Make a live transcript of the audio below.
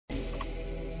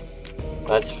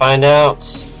Let's find out.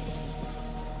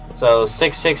 So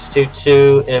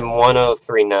 6622 and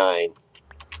 1039.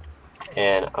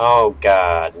 And oh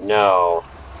god, no.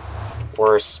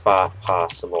 Worst spot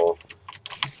possible.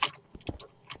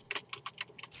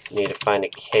 Need to find a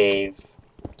cave.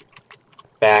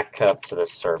 Back up to the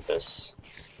surface.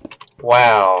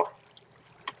 Wow.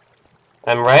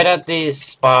 I'm right at the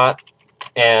spot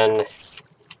and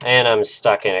I'm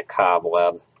stuck in a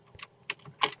cobweb.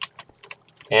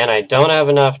 And I don't have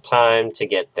enough time to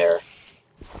get there.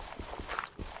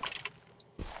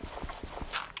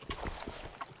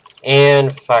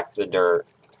 And fuck the dirt.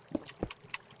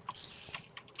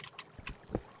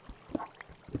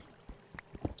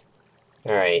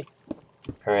 Alright.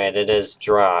 Alright, it is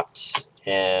dropped.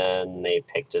 And they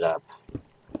picked it up.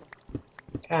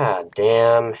 God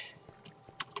damn.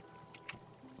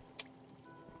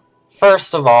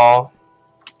 First of all,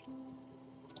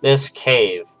 this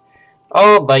cave.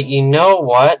 Oh, but you know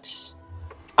what?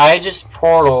 I just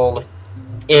portaled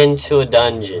into a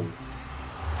dungeon.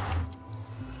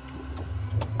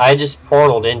 I just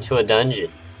portaled into a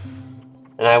dungeon.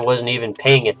 And I wasn't even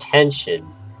paying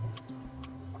attention.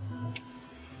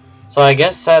 So I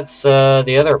guess that's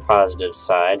the other positive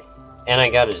side. And I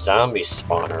got a zombie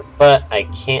spawner. But I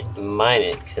can't mine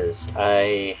it because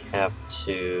I have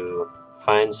to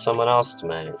find someone else to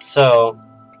mine it. So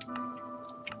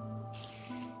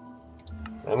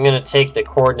I'm going to take the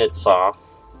coordinates off.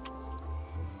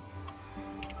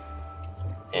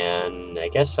 And I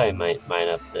guess I might mine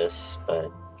up this,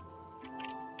 but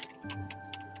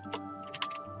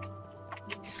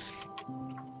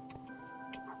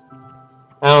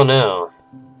I don't know.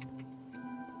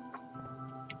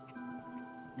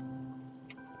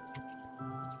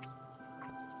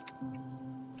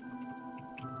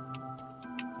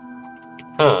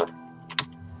 Huh.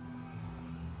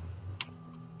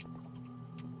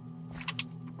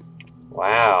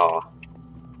 Wow.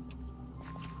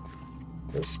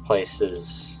 This place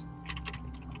is...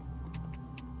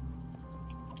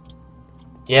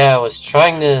 Yeah, I was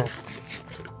trying to...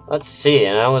 Let's see,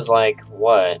 and I was like,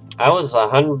 what? I was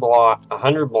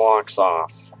 100 blocks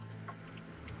off.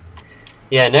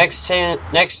 Yeah, next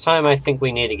time I think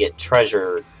we need to get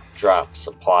treasure drop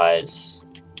supplies.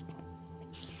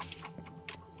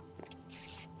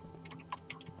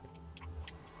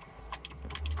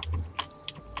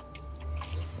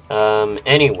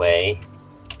 Anyway,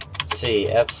 let's see,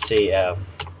 FCF.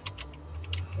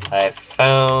 I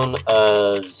found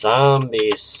a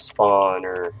zombie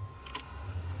spawner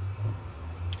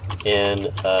in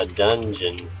a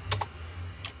dungeon.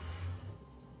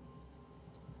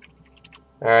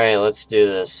 Alright, let's do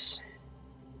this.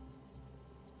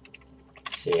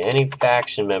 Let's see, any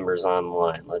faction members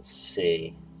online? Let's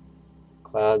see.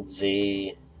 Cloud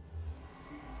Z,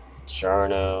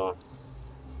 Jarno.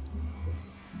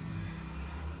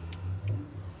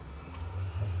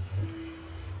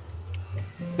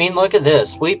 I mean, look at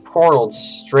this. We portaled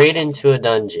straight into a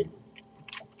dungeon.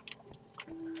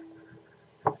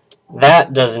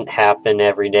 That doesn't happen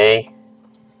every day.